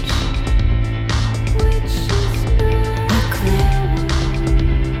stage, which is I clear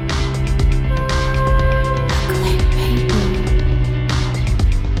paper.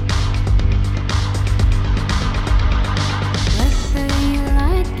 Whether you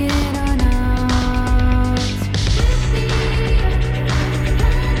like it or not,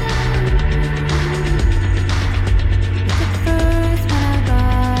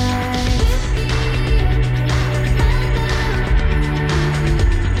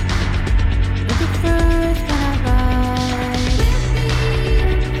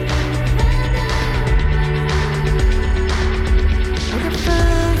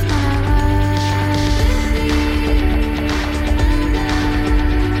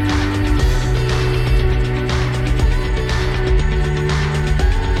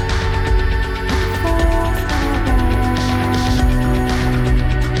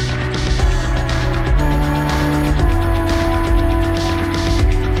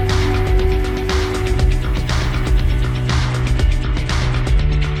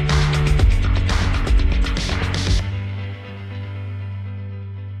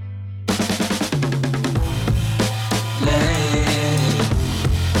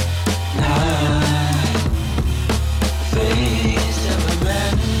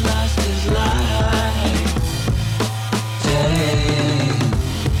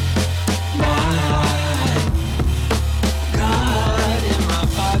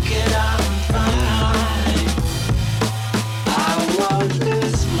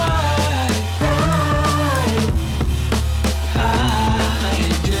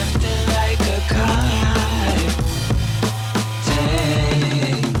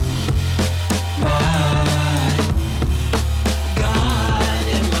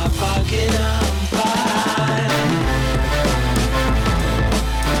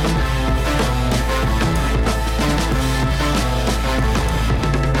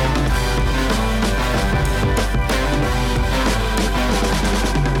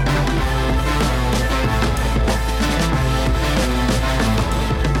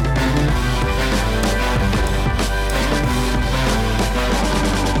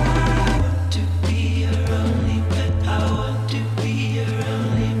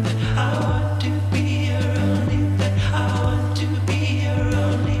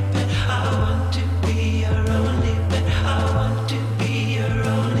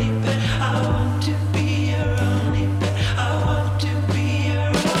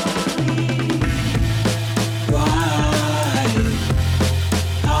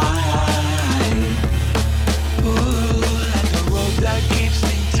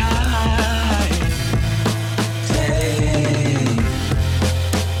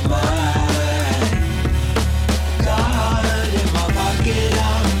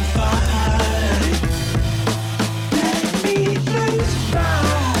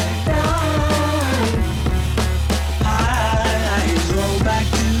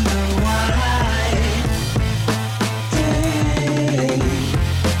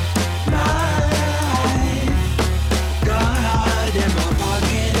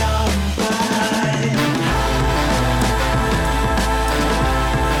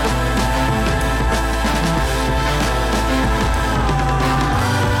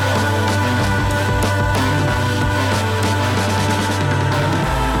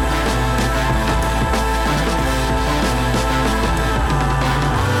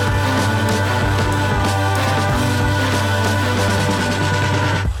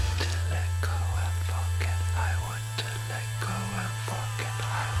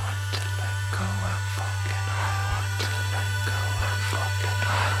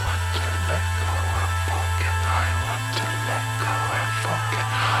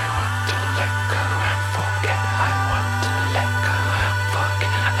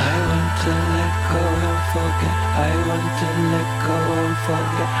 I want to let go and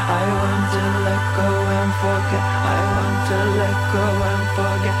forget. I want to let go and forget. I want to let go and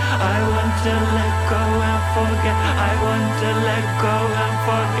forget. I want to let go and forget. I want to let go and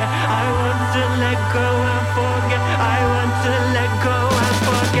forget. I want to let go and forget. I want to let go and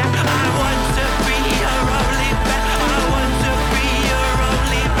forget. I want to be your only pet. I want to be your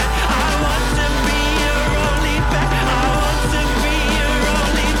only pet. I want to be your only pet. I want to be your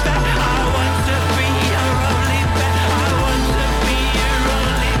only pet. I want to be your only pet. I want to be your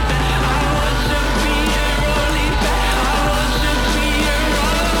only pet. I want to be your only pet. I want to be your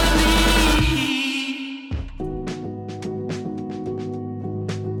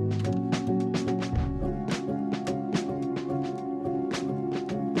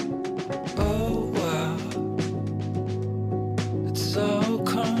Oh wow, it's all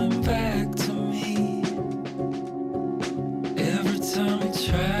coming back to me. Every time we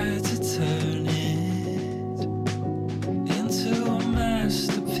try to turn it into a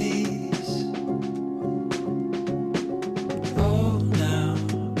masterpiece. Oh, now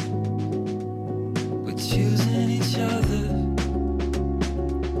we're choosing each other.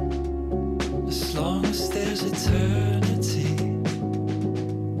 As long as there's eternity.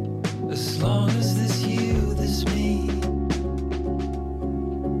 As long as there's you, there's me.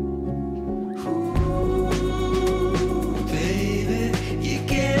 Ooh, baby, you're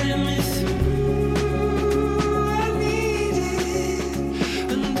getting me through. I need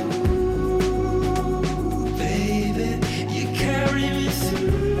it. And ooh, baby, you carry me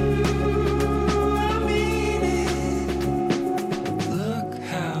through. I mean it. Look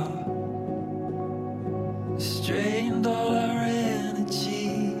how strained all our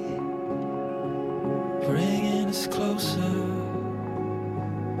energy, bringing us closer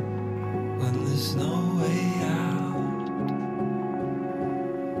when there's no way out.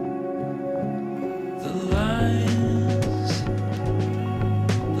 The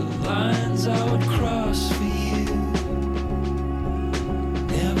lines I would cross for you.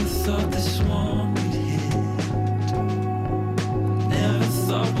 Never thought this one would hit. Never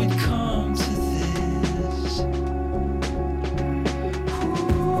thought we'd come to this.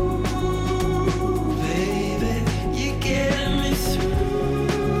 Ooh, baby, you're getting me through.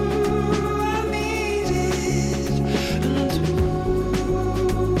 I need it. And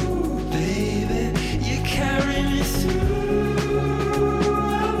ooh, baby, you carry me through.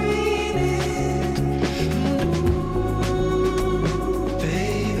 I mean it. And ooh,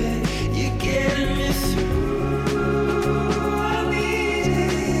 baby, you're getting me through. I need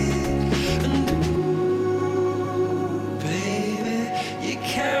it. And ooh, baby, you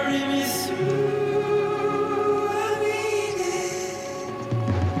carry me through. I need it.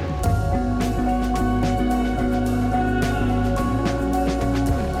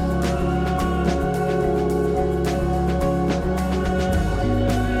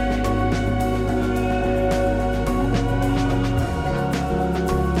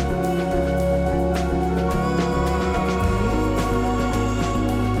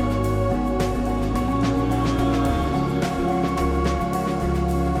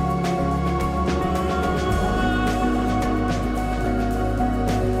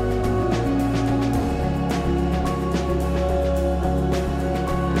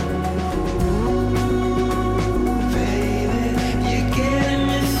 Baby, you're getting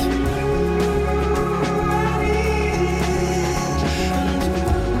me through. I need it. And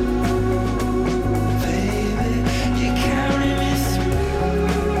ooh, baby, you carry me through.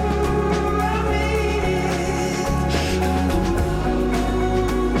 I mean it. And ooh,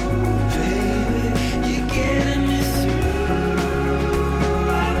 baby, you're getting me through.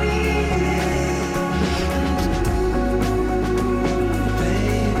 I need it. And ooh,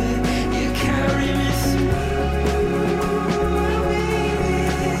 baby, you carry me through.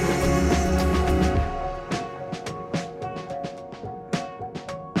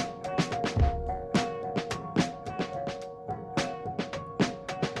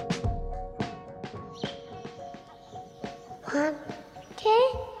 One, two,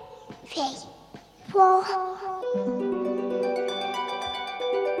 three, four.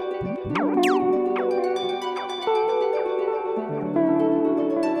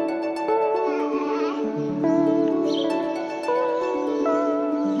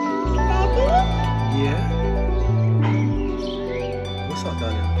 Yeah? What's up,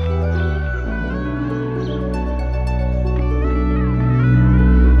 darling?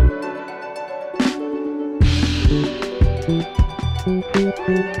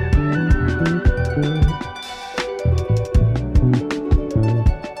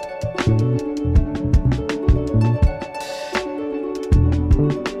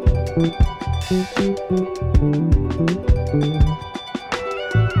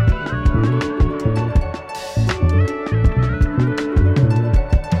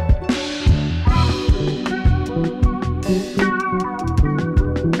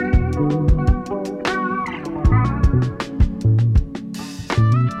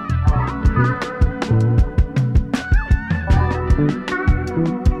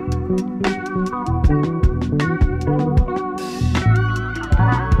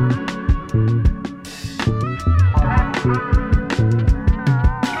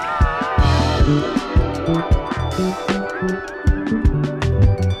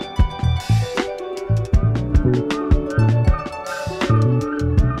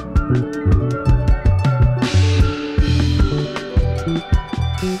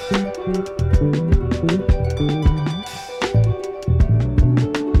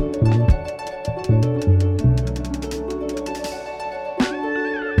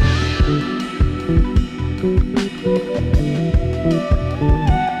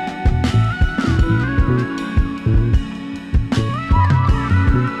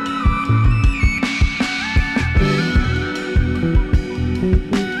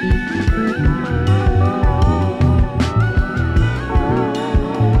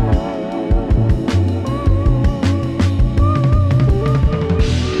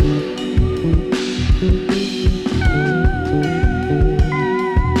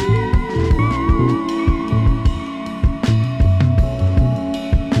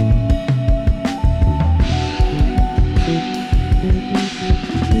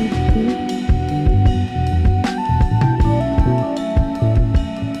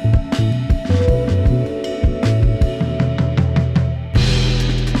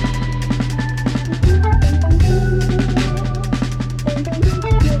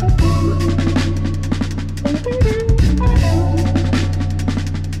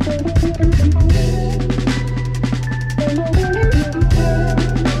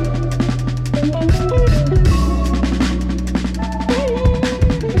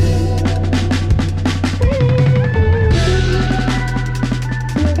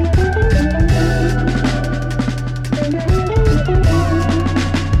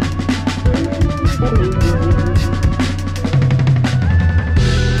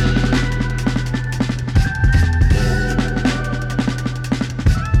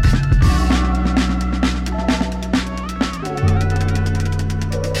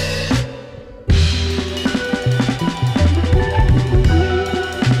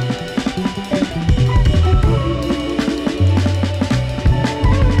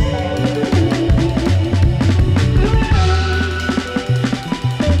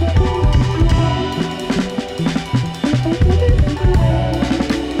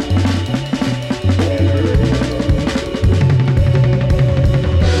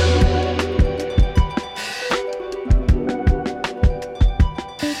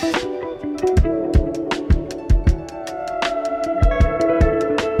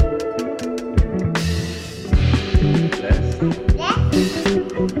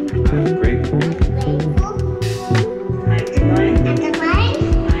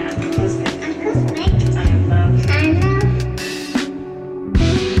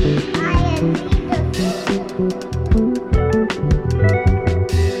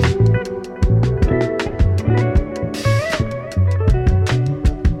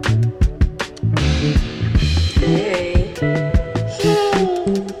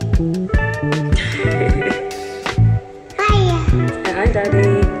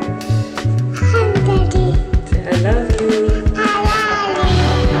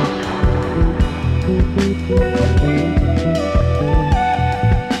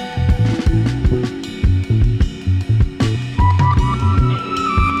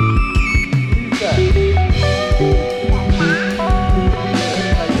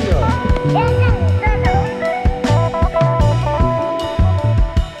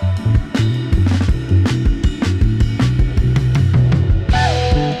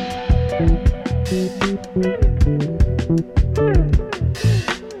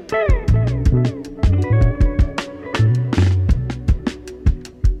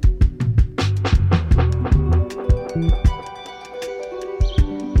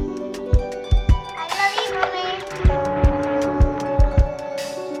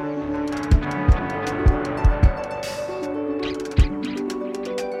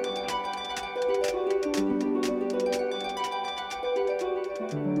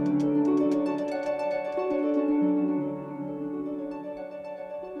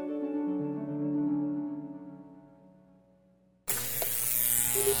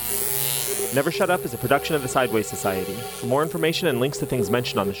 Never Shut Up is a production of the Sideways Society. For more information and links to things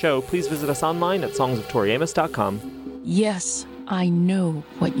mentioned on the show, please visit us online at songsoftoriamos.com. Yes, I know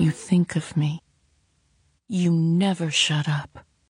what you think of me. You never shut up.